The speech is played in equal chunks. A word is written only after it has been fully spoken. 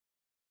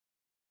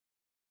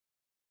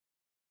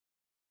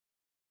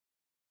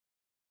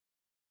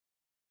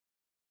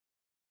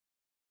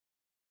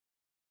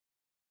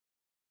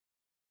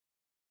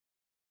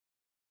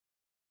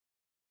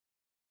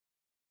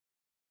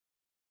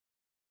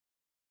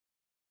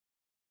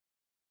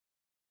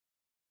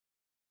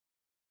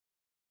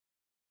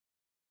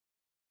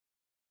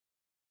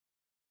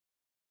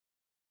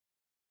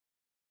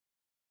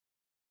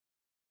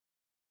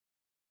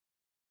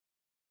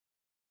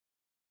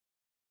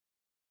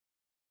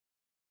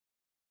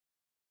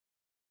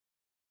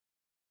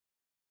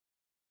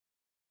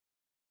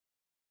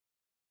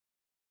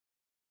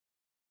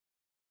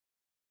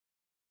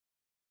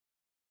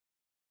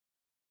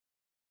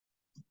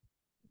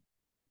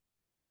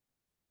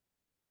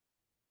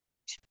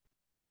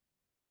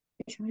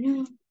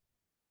잠시만요.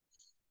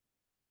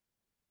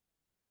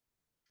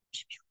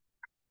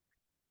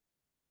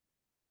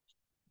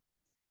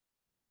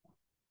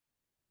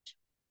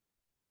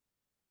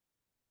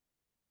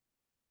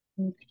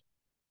 음,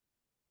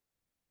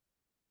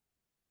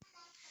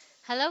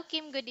 Hello,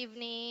 Kim. Good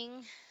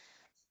evening.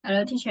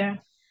 Hello,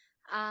 teacher.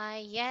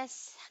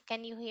 Yes,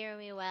 can you hear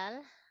me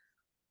well?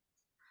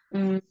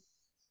 Mm,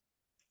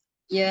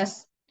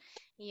 yes.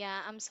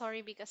 Yeah, I'm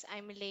sorry because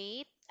I'm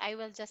late. I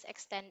will just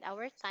extend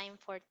our time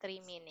for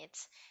 3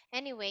 minutes.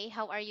 Anyway,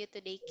 how are you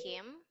today,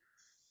 Kim?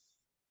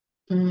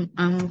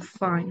 I'm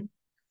fine.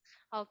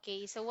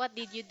 Okay, so what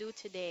did you do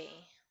today?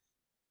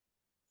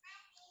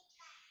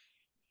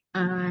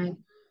 I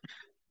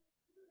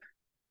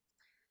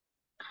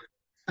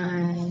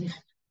I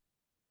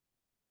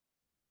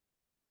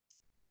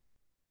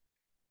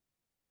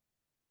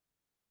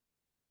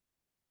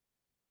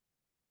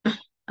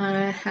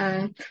I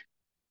had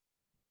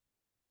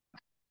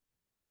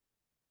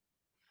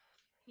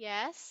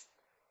Yes?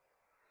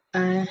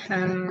 I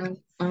had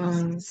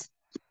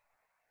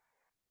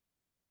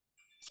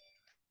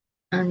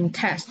a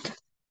test.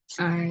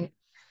 I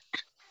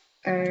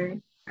uh,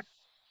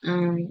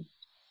 um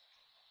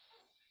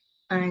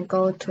I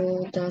go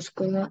to the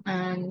school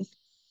and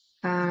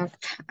have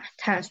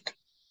test.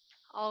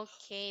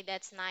 Okay,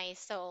 that's nice.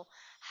 So,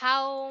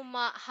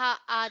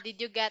 did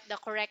you get the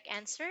correct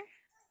answer?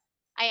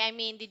 I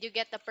mean, did you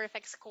get the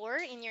perfect score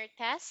in your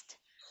test?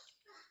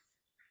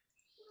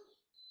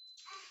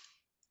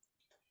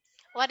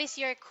 What is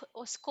your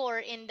score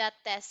in that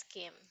test,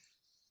 Kim?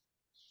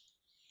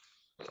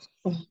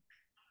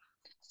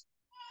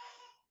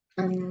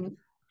 Um,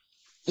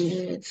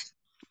 is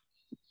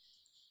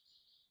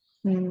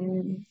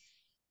um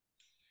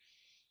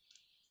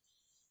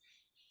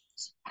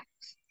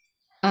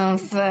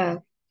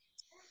five.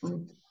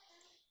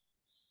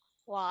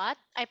 What?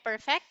 I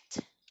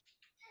perfect?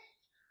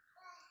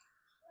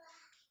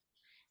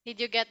 Did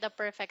you get the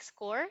perfect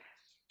score?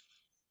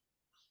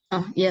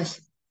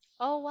 Yes.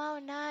 Oh, wow,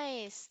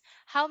 nice.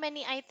 How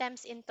many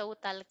items in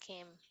total,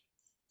 Kim?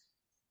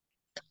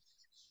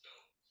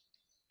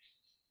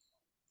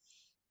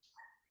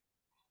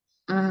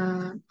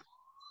 Uh,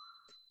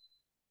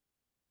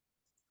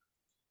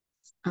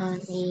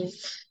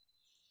 is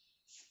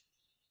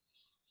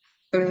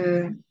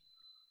uh,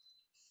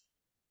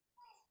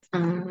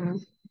 um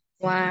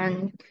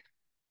one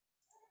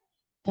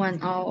 1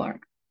 hour.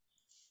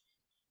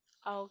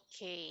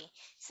 Okay.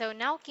 So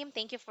now, Kim,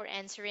 thank you for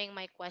answering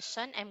my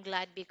question. I'm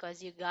glad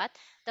because you got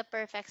the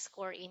perfect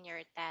score in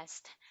your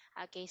test.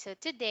 Okay, so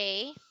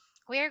today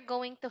we're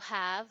going to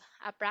have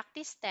a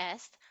practice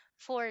test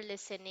for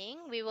listening.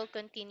 We will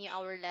continue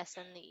our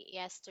lesson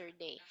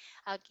yesterday.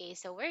 Okay,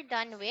 so we're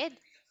done with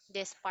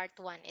this part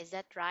one. Is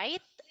that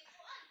right?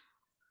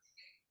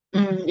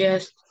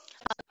 Yes.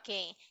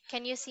 Okay.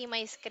 Can you see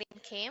my screen,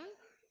 Kim?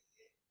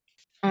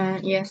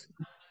 Yes.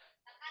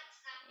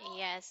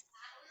 Yes.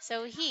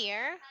 So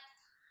here,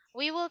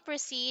 we will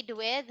proceed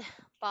with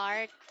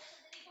part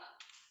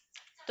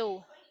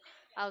 2.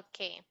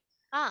 Okay.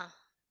 Ah,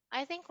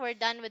 I think we're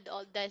done with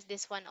all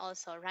this one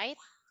also, right?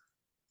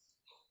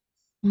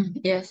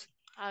 Yes.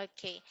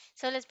 Okay.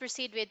 So let's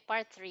proceed with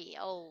part 3.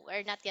 Oh,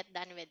 we're not yet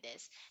done with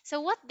this. So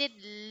what did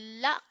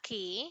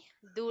Lucky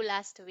do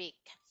last week?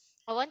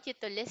 I want you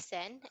to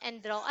listen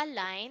and draw a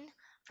line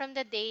from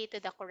the day to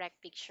the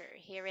correct picture.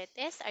 Here it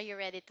is. Are you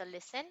ready to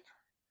listen?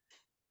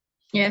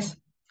 Yes.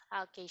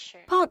 Okay,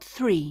 sure. Part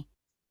 3.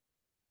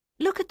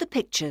 Look at the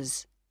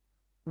pictures.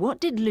 What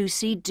did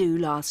Lucy do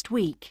last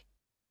week?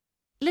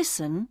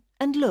 Listen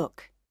and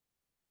look.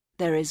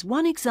 There is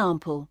one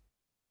example.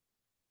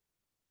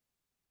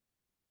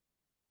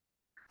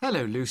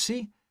 Hello,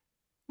 Lucy.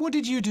 What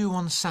did you do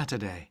on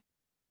Saturday?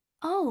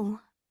 Oh,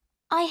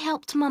 I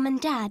helped Mum and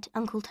Dad,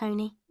 Uncle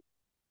Tony.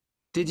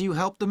 Did you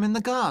help them in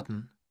the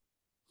garden?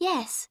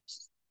 Yes,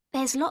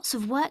 there's lots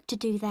of work to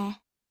do there.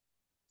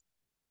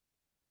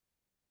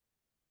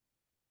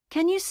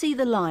 Can you see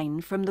the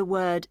line from the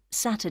word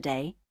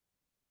Saturday?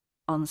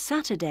 On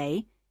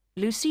Saturday,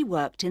 Lucy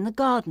worked in the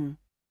garden.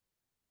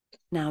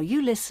 Now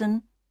you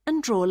listen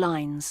and draw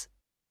lines.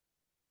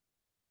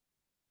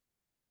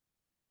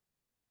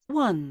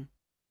 1.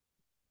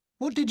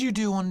 What did you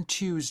do on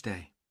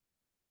Tuesday?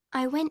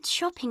 I went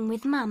shopping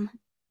with Mum.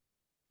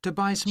 To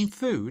buy some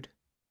food?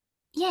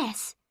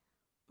 Yes,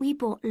 we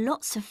bought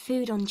lots of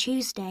food on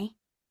Tuesday.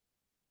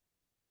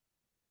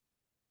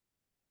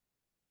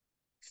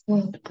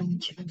 Food on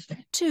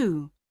Tuesday.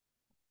 2.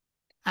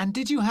 And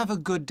did you have a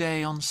good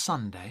day on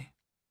Sunday?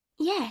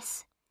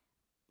 Yes,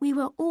 we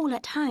were all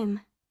at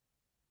home.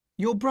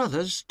 Your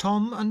brothers,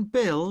 Tom and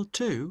Bill,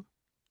 too?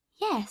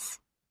 Yes.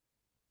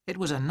 It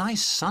was a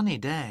nice sunny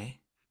day.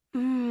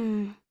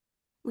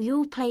 We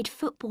all played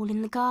football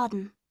in the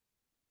garden.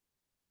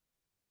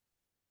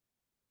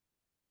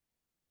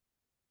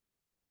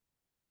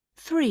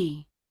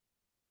 3.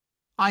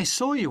 I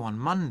saw you on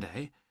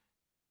Monday.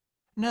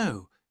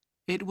 No,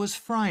 it was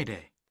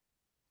Friday.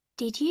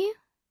 Did you?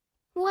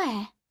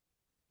 Where?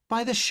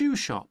 By the shoe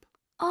shop.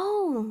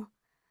 Oh,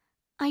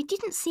 I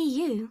didn't see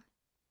you.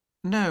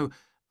 No,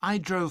 I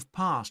drove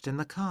past in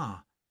the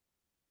car.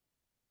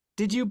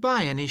 Did you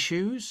buy any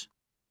shoes?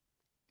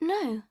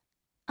 No,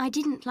 I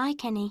didn't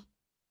like any.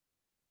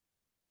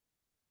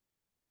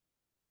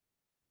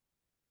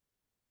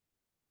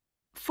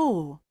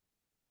 4.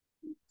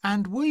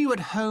 And were you at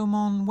home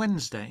on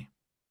Wednesday?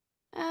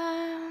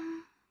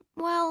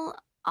 Well,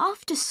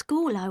 after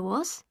school I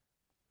was.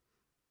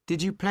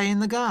 Did you play in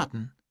the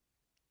garden?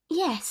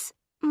 Yes,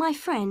 my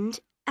friend,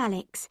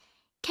 Alex,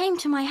 came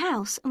to my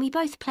house and we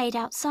both played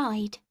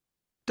outside.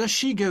 Does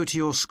she go to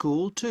your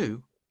school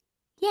too?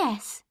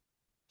 Yes,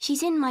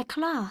 she's in my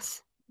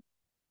class.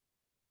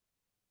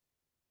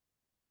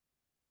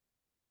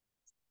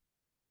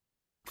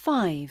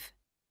 5.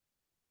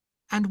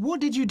 And what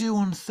did you do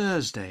on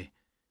Thursday?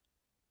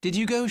 Did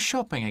you go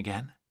shopping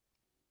again?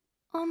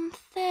 On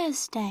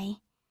Thursday?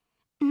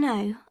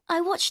 No,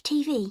 I watched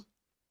TV.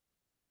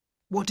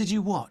 What did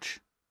you watch?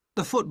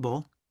 The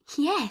football?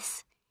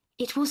 Yes,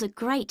 it was a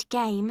great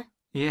game.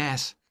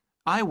 Yes,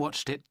 I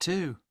watched it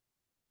too.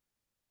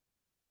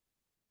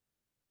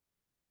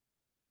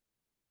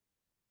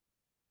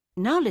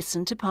 Now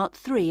listen to part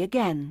 3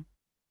 again.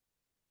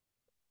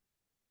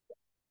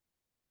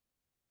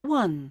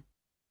 1.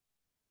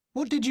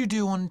 What did you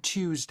do on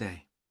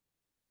Tuesday?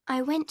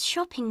 I went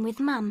shopping with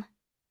Mum.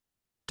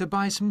 To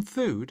buy some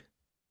food?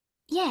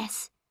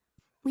 Yes,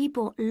 we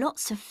bought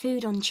lots of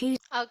food on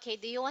Tuesday. Okay,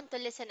 do you want to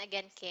listen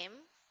again, Kim?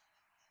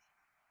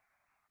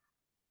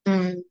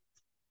 Mm,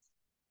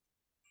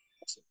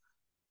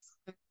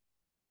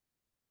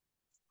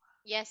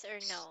 Yes or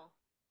no?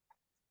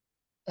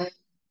 uh,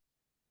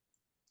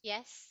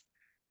 Yes?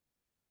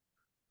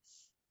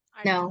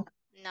 Or no.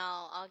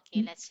 no?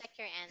 Okay, let's check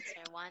your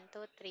answer. 1, 2,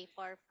 3,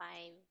 4, 5.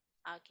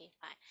 Okay,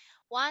 fine.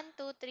 1,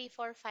 2, 3,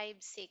 4, 5,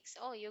 6.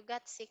 Oh, you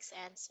got 6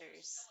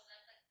 answers.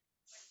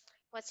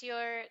 What's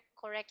your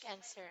correct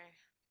answer?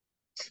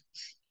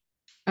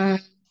 Um,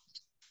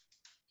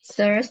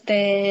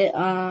 Thursday,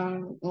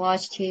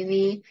 watch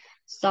TV.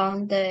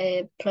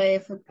 Sunday, play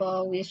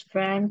football with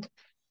friend.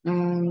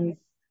 Um,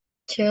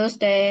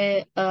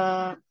 Tuesday,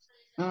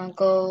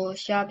 go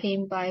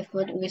shopping, buy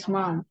food with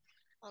mom.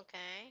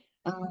 Okay.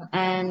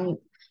 Uh,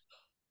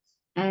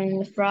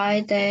 and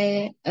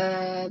Friday,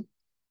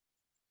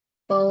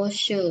 both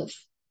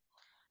shoes.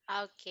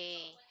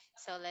 Okay.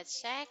 So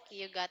let's check.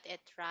 You got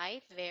it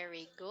right.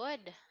 Very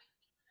good.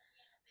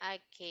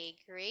 Okay,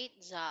 great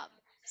job.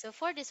 So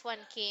for this one,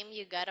 Kim,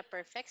 you got a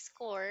perfect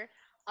score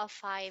of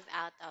 5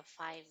 out of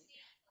 5.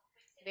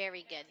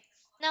 Very good.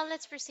 Now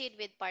let's proceed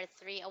with part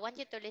 3. I want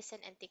you to listen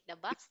and tick the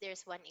box.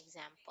 There's one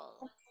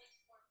example.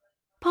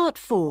 Part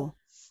 4.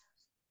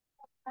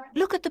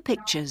 Look at the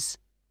pictures.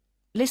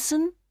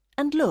 Listen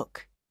and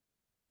look.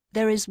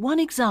 There is one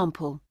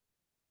example.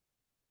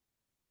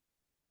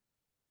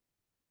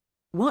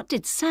 What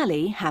did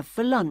Sally have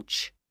for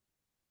lunch?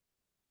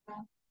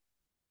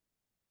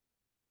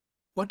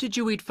 What did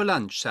you eat for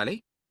lunch,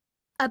 Sally?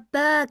 A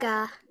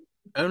burger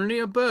Only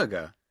a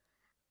burger.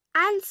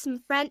 and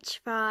some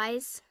French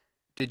fries.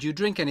 Did you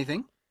drink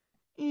anything?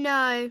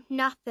 No,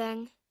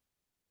 nothing.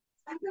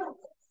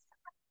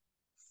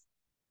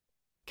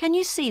 Can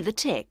you see the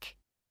tick?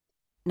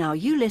 Now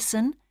you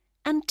listen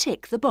and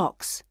tick the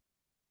box.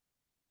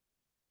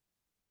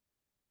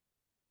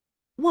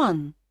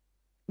 1.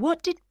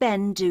 What did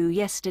Ben do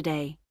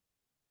yesterday?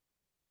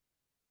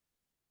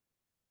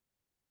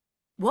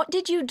 What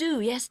did you do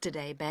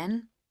yesterday,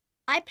 Ben?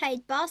 I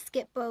played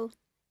basketball.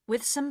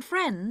 With some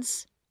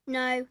friends?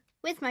 No,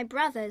 with my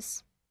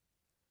brothers.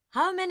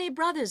 How many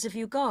brothers have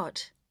you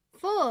got?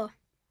 4.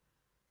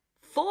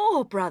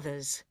 4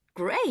 brothers.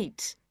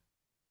 Great!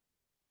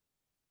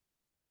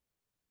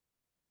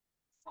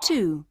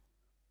 2.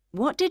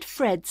 What did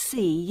Fred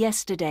see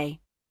yesterday?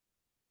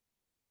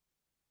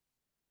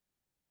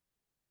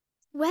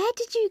 Where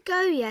did you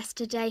go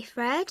yesterday,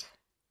 Fred?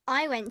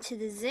 I went to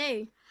the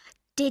zoo.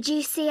 Did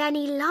you see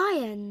any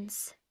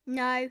lions?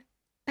 No,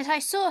 but I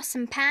saw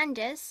some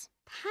pandas.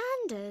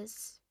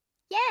 Pandas?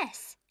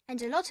 Yes,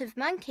 and a lot of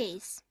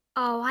monkeys.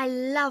 Oh, I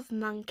love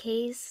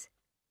monkeys.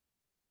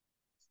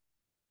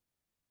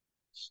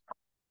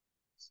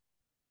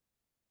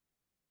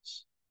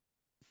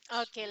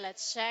 Okay,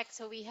 let's check.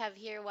 So we have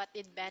here what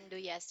did Ben do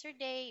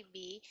yesterday?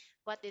 B.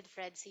 What did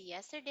Fred see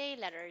yesterday?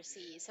 Letter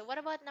C. So what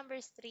about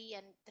numbers 3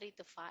 and 3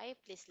 to 5?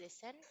 Please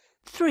listen.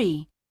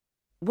 3.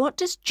 What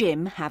does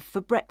Jim have for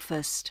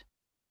breakfast?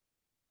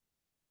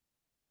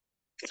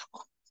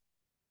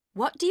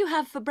 What do you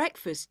have for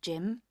breakfast,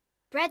 Jim?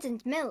 Bread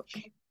and milk.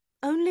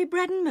 Only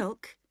bread and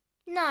milk?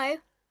 No,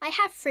 I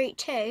have fruit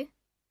too.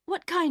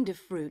 What kind of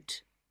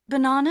fruit?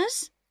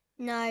 Bananas?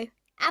 No,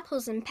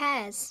 apples and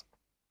pears.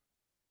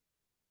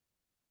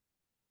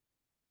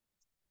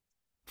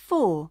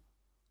 4.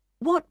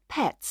 What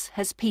pets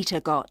has Peter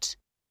got?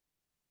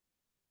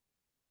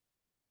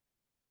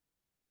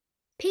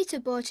 Peter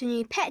bought a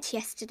new pet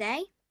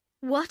yesterday.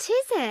 What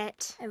is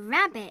it? A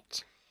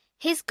rabbit.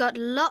 He's got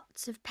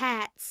lots of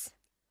pets.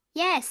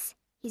 Yes,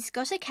 he's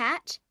got a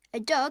cat, a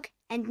dog,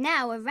 and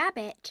now a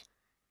rabbit.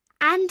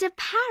 And a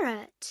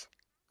parrot.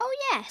 Oh,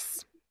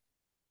 yes.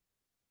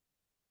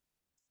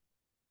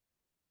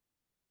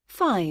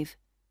 5.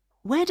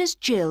 Where does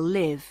Jill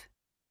live?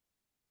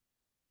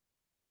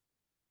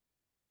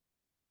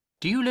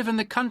 Do you live in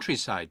the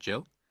countryside,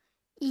 Jill?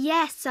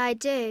 Yes, I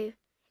do.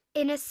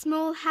 In a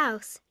small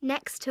house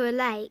next to a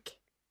lake.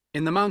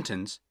 In the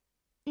mountains?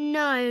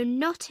 No,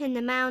 not in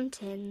the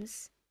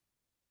mountains.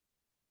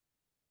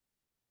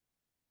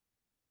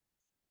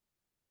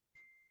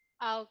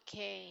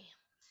 Okay.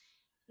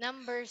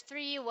 Number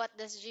 3, what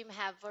does Jim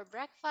have for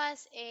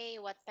breakfast? A,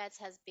 what pets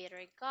has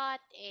Peter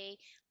got? A,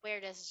 where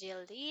does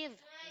Jill live?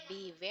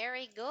 B,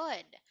 very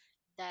good.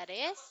 That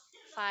is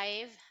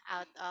 5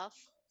 out of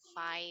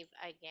 5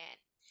 again.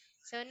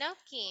 So now,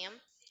 Kim,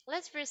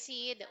 let's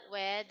proceed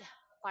with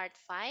part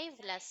 5,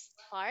 last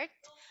part.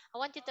 I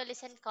want you to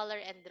listen, color,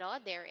 and draw.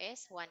 There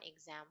is one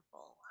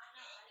example.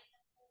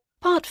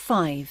 Part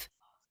 5.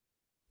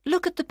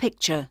 Look at the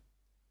picture.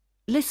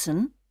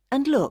 Listen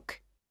and look.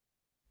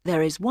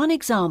 There is one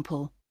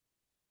example.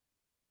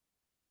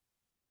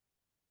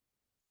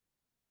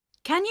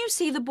 Can you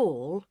see the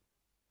ball?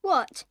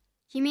 What?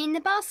 You mean the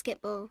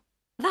basketball?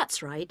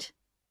 That's right.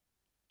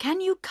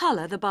 Can you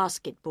colour the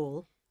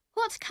basketball?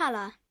 What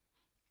colour?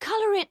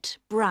 Colour it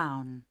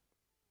brown.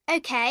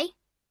 OK.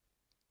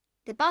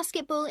 The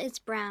basketball is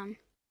brown.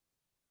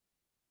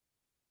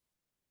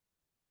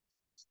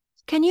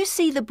 Can you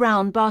see the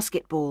brown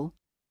basketball?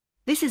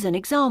 This is an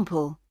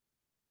example.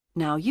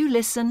 Now you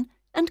listen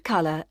and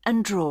colour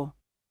and draw.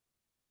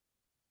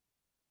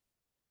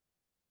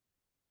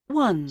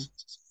 1.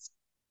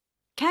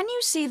 Can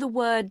you see the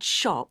word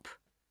shop?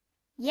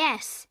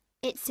 Yes,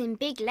 it's in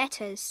big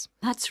letters.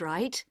 That's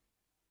right.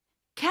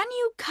 Can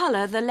you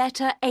colour the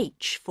letter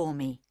H for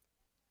me?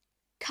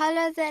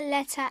 Colour the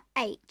letter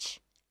H.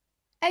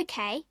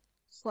 OK.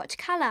 What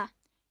colour?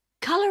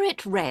 Colour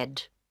it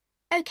red.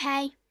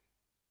 OK.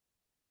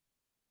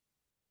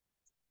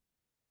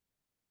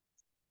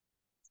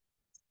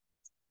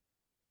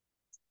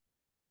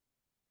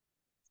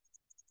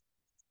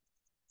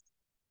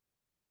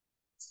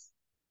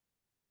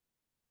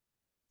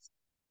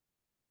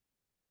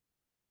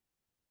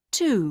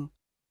 2.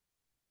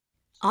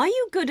 Are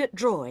you good at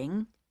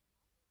drawing?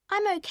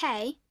 I'm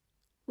OK.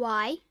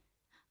 Why?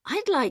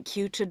 I'd like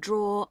you to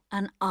draw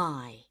an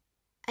eye.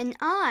 An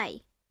eye.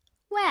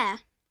 Where?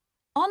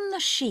 On the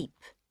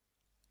sheep.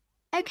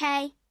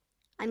 OK.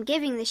 I'm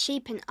giving the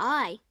sheep an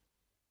eye.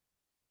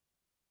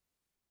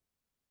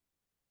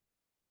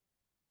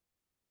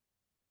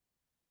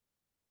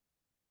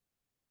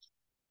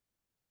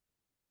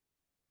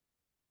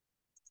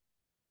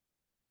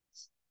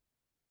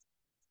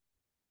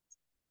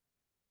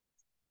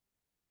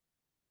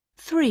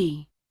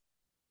 3.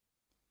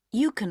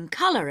 You can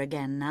colour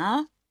again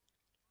now.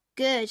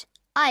 Good.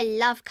 I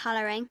love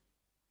colouring.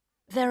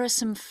 There are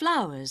some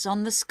flowers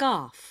on the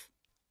scarf.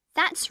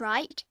 That's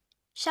right.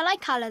 Shall I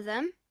colour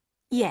them?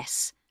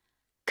 Yes.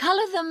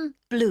 Colour them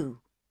blue.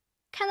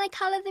 Can I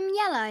colour them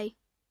yellow?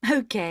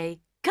 OK.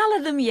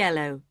 Colour them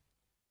yellow.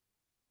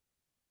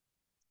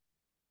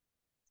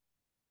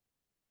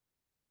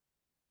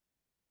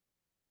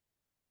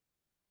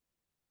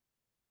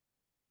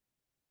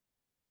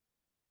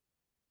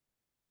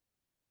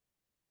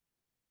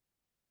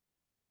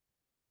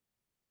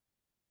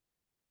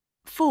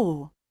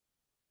 4.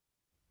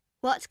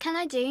 What can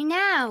I do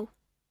now?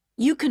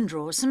 You can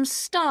draw some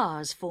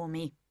stars for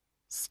me.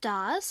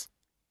 Stars?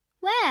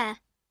 Where?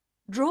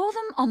 Draw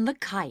them on the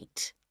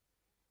kite.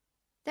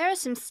 There are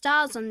some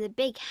stars on the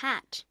big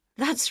hat.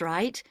 That's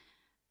right.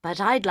 But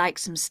I'd like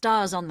some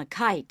stars on the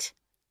kite.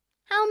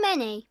 How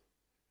many?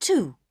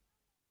 2.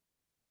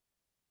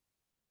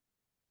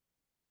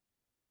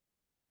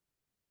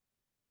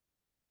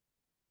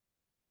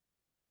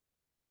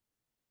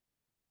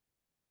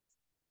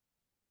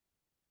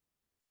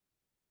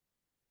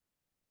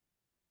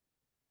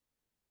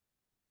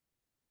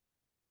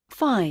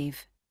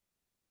 5.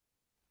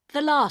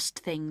 The last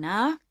thing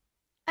now.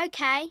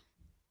 OK.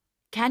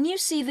 Can you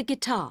see the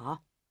guitar?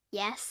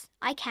 Yes,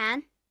 I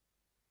can.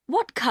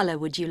 What colour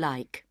would you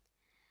like?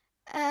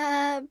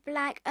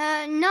 Black.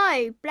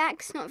 No,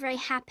 black's not very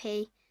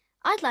happy.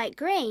 I'd like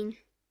green.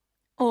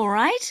 All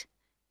right.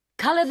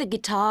 Colour the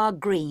guitar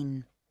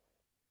green.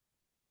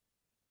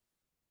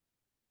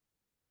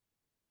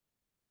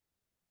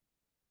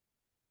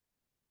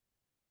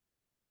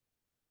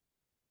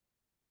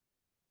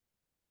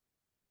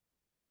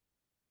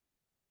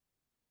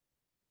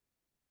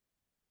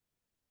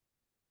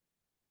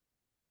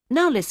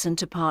 Now listen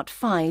to part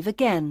 5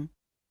 again.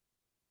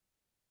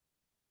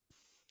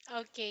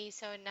 Okay,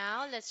 so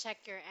now let's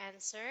check your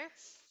answer.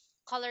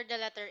 Color the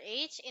letter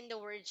H in the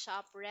word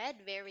shop red.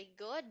 Very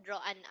good.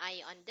 Draw an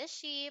eye on the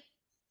sheep.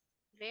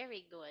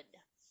 Very good.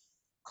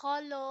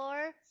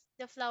 Color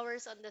the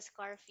flowers on the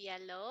scarf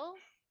yellow.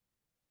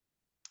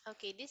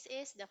 Okay, this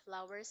is the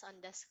flowers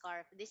on the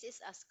scarf. This is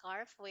a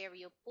scarf where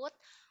you put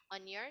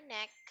on your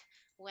neck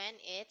when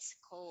it's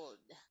cold.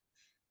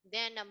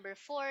 Then number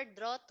 4,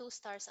 draw 2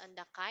 stars on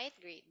the kite.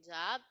 Great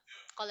job.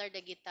 Color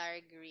the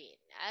guitar green.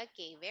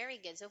 Okay, very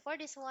good. So for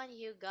this one,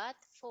 you got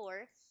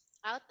 4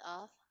 out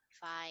of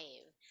 5.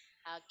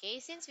 Okay,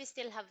 since we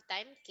still have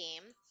time,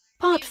 Kim,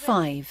 Part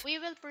 5. We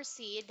will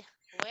proceed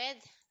with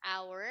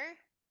our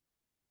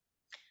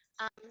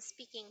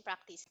speaking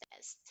practice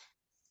test.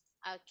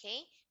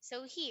 Okay,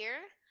 so here,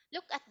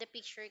 look at the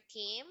picture,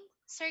 Kim.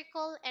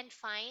 Circle and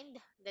find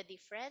the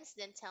difference,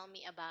 then tell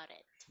me about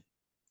it.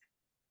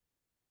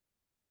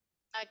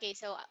 Okay,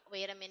 so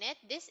wait a minute.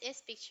 This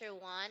is picture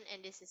 1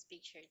 and this is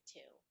picture 2.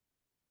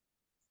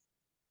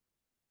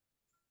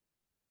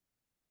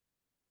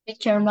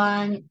 Picture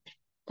 1,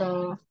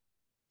 the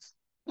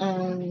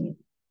um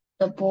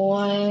the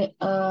boy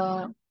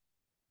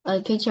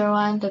picture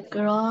 1, the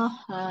girl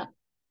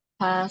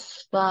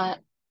has flying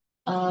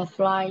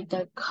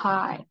the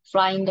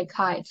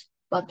kite.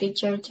 But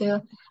picture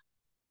 2,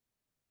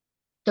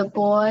 the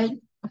boy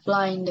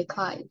flying the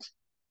kite.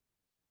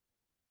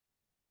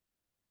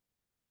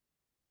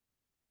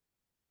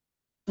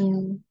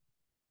 Mm,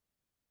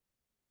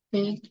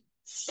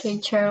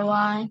 picture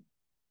 1,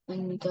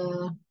 and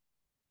the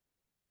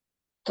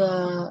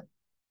the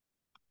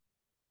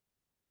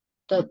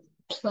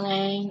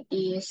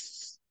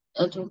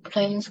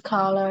plane's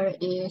color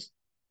is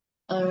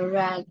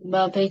red.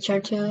 But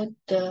picture 2,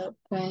 the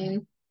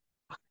plane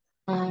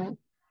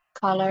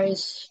color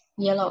is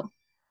yellow.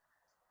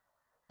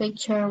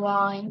 Picture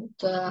 1,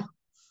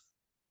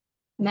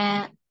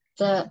 man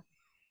the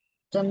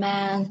the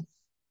man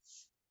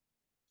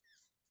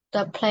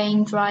the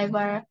plane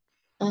driver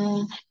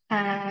uh,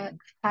 ha,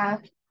 ha,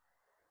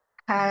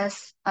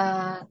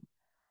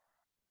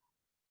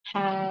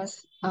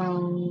 has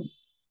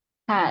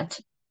hat.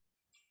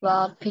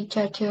 Well,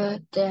 picture 2,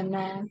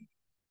 the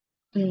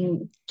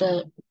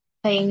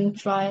plane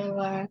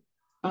driver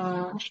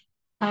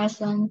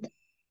hasn't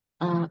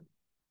a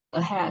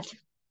hat.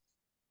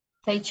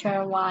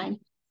 Picture 1,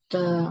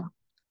 the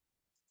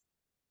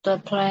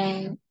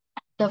plane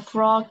the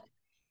frog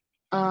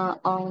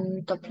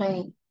on the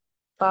plane.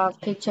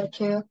 But picture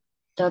 2,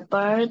 the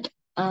bird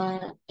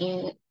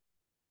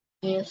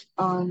is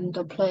on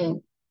the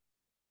plane.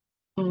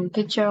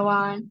 Picture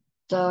 1,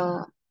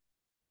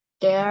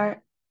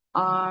 there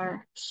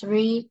are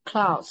 3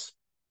 clouds.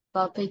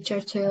 But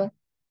picture 2,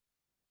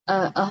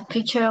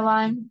 picture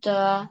 1,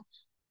 there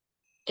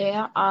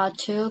are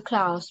 2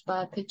 clouds.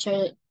 But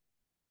picture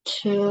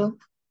 2,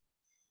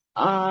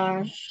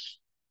 are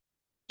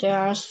there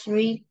are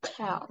 3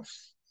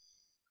 clouds.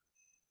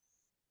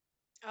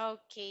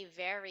 Okay,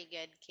 very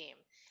good, Kim.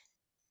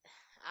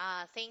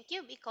 Thank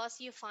you because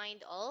you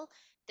find all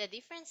the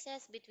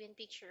differences between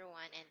picture 1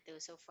 and 2.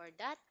 So for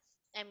that,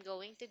 I'm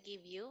going to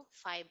give you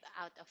 5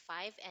 out of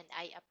 5 and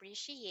I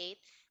appreciate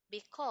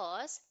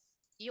because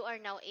you are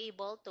now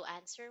able to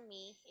answer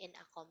me in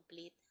a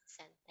complete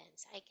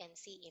sentence. I can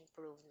see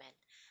improvement.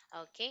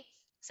 Okay?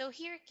 So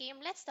here, Kim,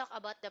 let's talk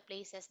about the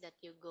places that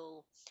you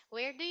go.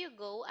 Where do you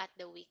go at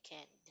the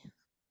weekend?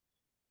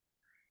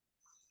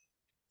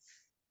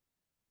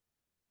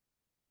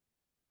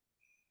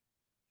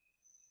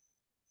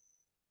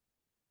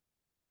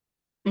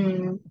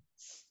 Mm,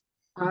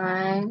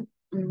 I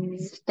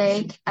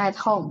stayed at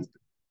home.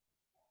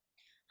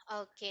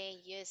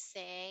 Okay, you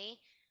say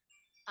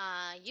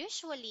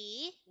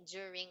usually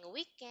during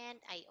weekend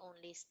I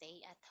only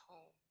stay at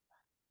home.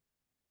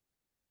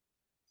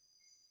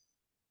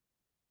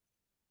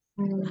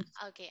 Mm,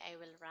 Okay, I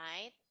will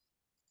write.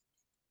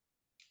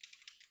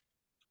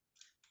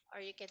 Or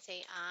you can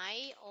say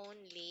I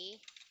only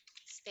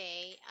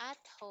stay at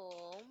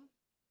home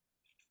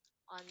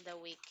on the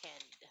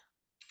weekend.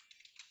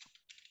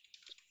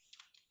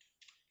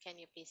 Can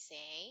you please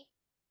say?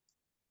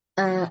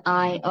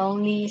 I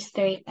only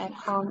stayed at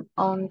home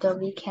on the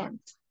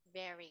weekends.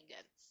 Very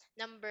good.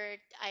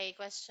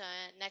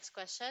 Next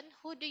question.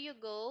 Who do you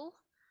go?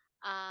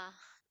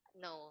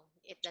 No,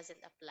 it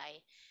doesn't apply.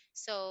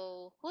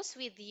 So, who's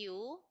with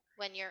you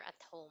when you're at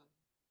home?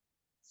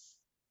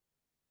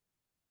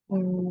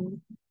 Mm,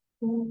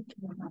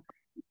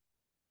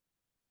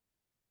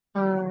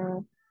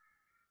 uh,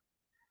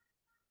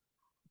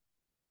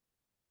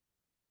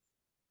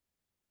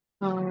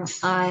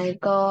 I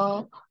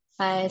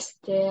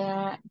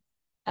stay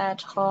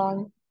at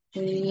home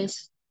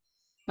with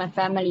my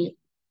family.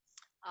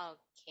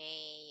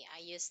 Okay,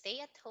 you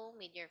stay at home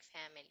with your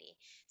family.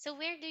 So,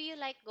 where do you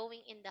like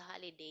going in the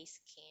holidays,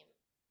 Kim?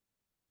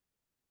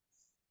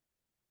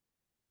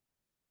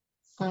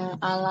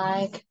 I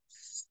like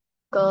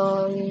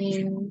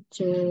going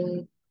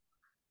to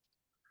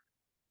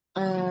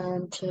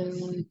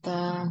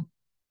the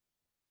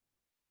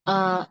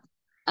uh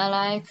I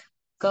like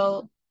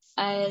go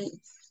I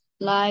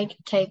like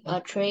taking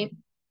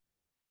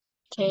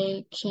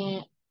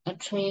a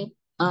trip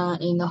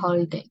in the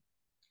holiday.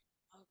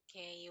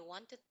 Okay, you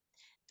want to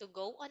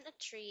go on a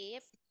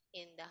trip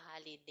in the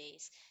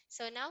holidays.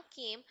 So now,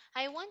 Kim,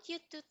 I want you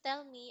to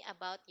tell me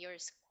about your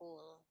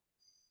school.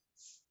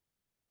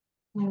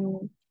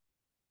 Mm,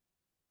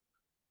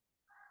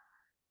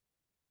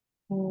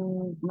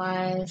 mm,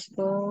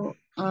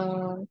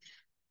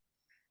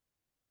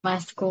 my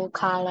school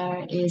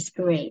color is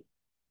green.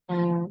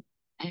 Uh,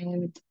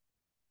 and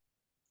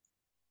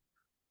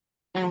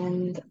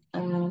and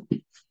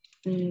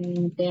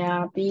they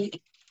are big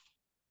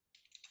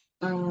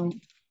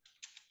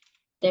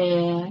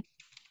There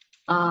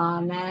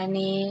are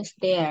many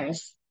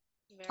stairs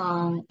Very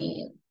on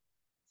it.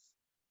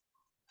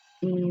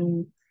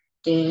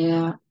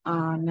 There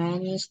are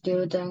many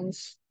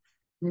students.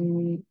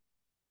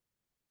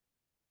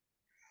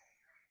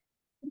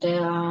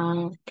 There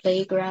are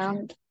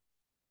playground.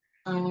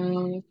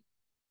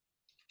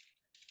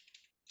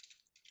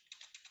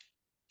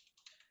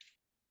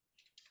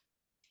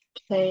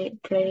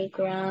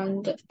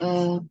 Playground.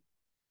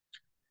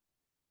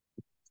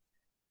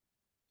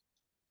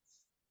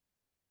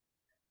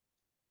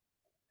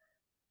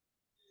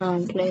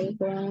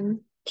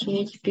 Playground.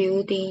 Teach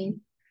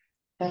building.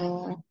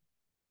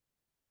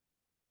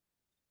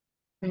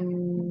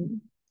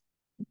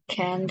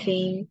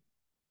 Canteen.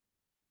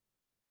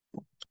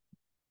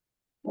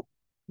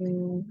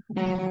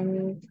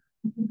 And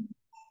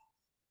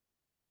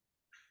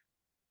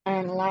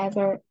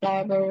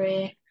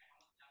library.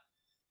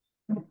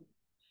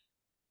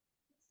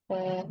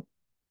 Uh,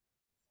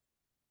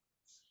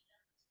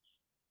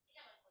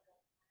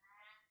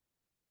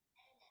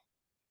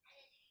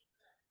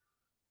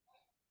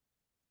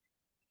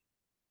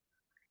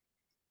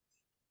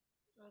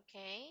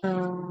 okay.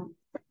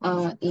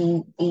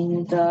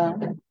 in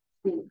the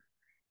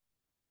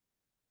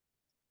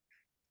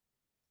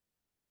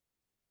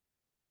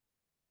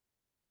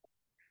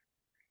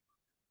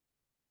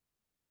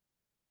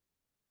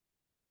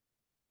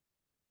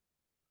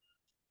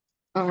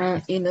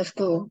in the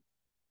school.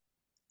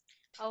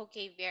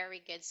 Okay,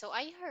 very good. So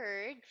I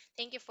heard,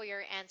 thank you for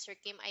your answer,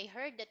 Kim. I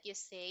heard that you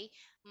say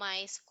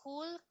my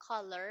school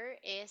color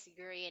is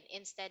green.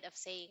 Instead of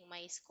saying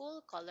my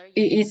school color,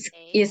 you can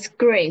say It's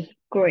gray.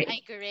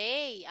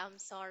 gray. I'm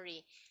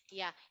sorry.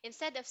 Yeah.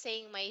 Instead of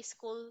saying my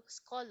school's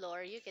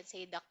color, you can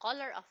say the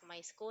color of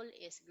my school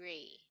is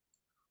gray.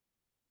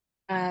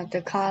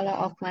 The color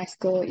of my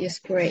school is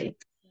gray.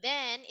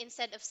 Then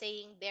instead of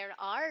saying there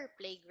are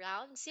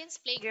playgrounds, since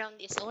playground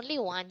is only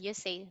one, you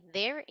say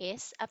there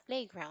is a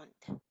playground.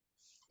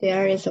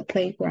 There is a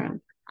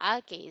playground.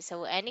 Okay,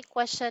 so any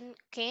question,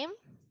 Kim?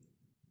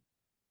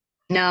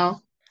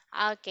 No.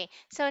 Okay,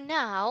 so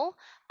now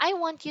I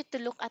want you to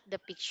look at the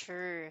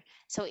picture.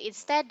 So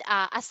instead,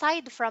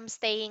 aside from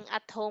staying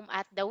at home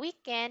at the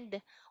weekend,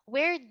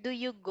 where do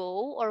you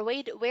go, or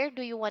where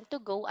do you want to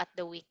go at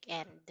the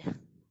weekend?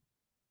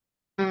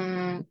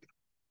 Um,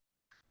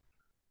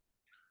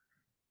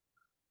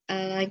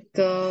 I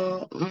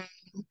go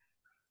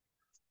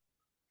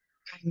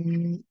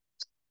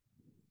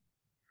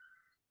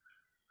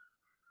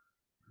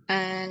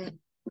and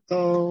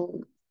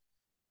go.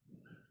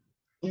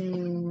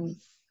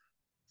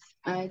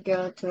 I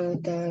go to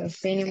the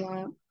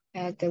cinema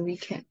at the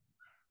weekend.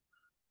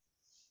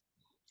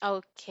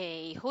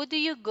 Okay, who do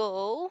you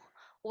go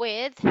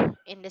with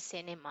in the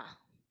cinema?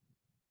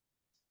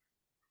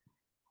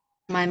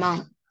 My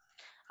mom.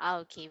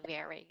 Okay,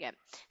 very good.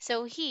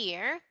 So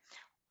here,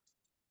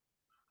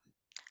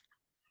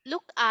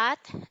 look at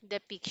the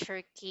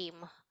picture, Kim.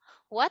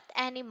 What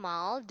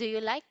animal do you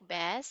like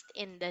best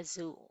in the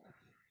zoo?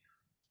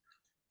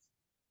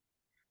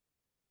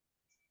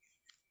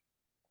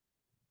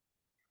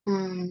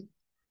 Um,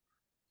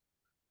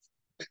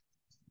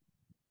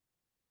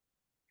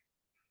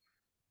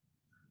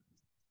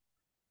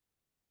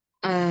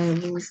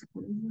 um,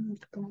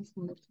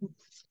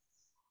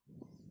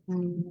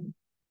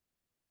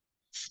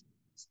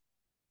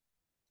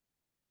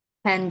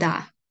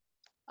 Panda.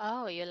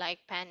 Oh, you like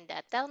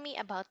panda. Tell me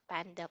about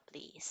panda,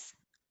 please.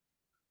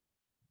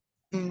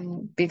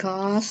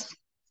 Because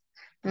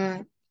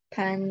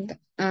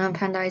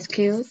panda is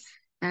cute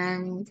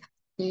and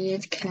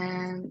it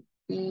can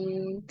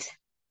eat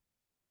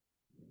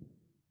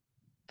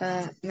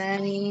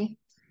many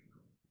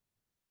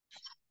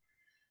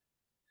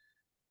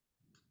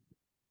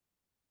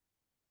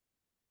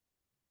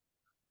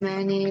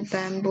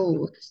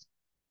bamboos.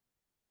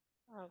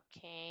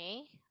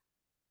 Okay.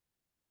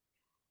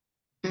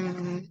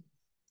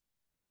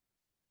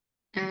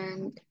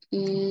 And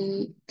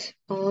it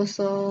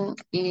also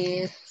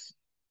is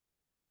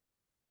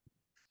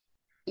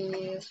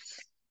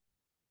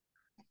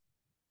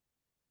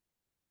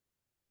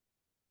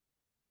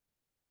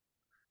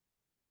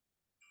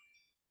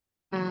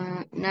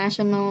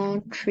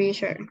national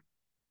treasure.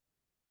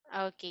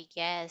 Okay,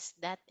 yes,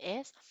 that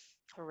is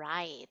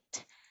right.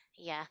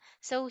 Yeah.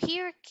 So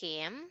here,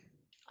 Kim.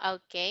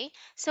 Okay.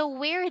 So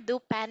where do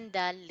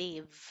panda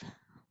live?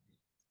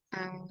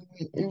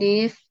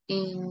 Live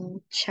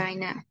in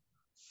China.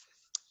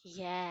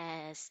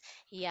 Yes.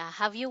 Yeah.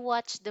 Have you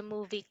watched the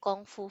movie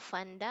Kung Fu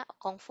Panda?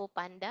 Kung Fu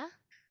Panda?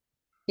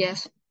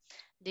 Yes.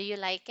 Do you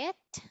like it?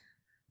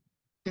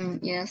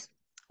 Yes.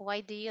 Why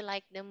do you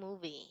like the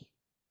movie?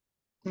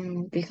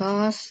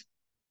 Because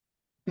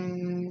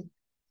the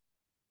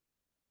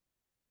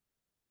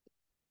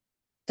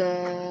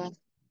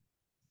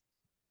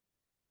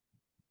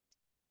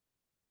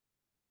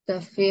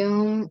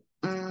film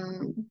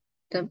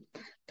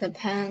the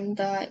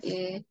panda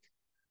is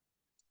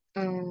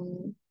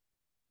um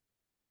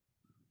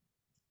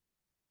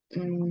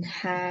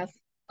have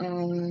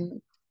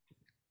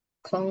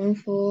kung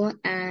fu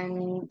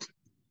and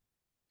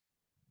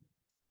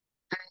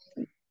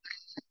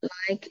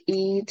like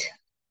it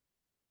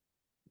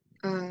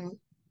um,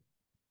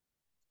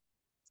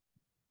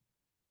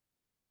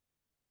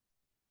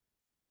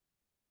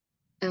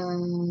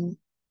 and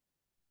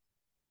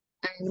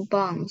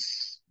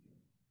bounce.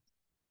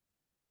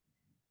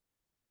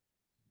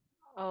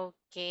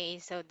 Okay,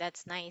 so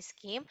that's nice,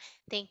 Kim.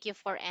 Thank you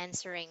for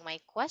answering my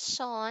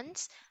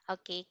questions.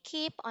 Okay,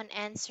 keep on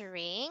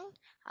answering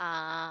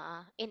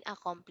in a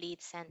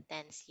complete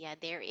sentence. Yeah,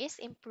 there is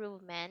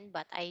improvement,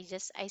 but I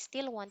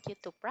still want you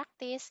to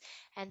practice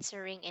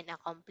answering in a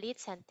complete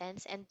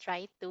sentence and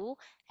try to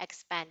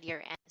expand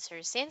your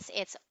answer since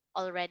it's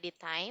already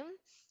time.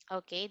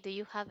 Okay, do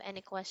you have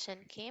any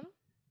question, Kim?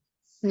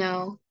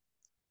 No,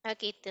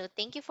 Okay, so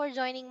thank you for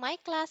joining my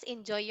class.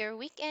 Enjoy your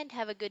weekend.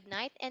 Have a good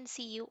night and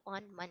see you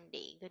on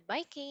Monday.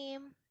 Goodbye,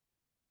 Kim.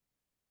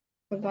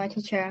 goodbye,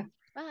 teacher.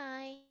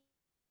 Bye.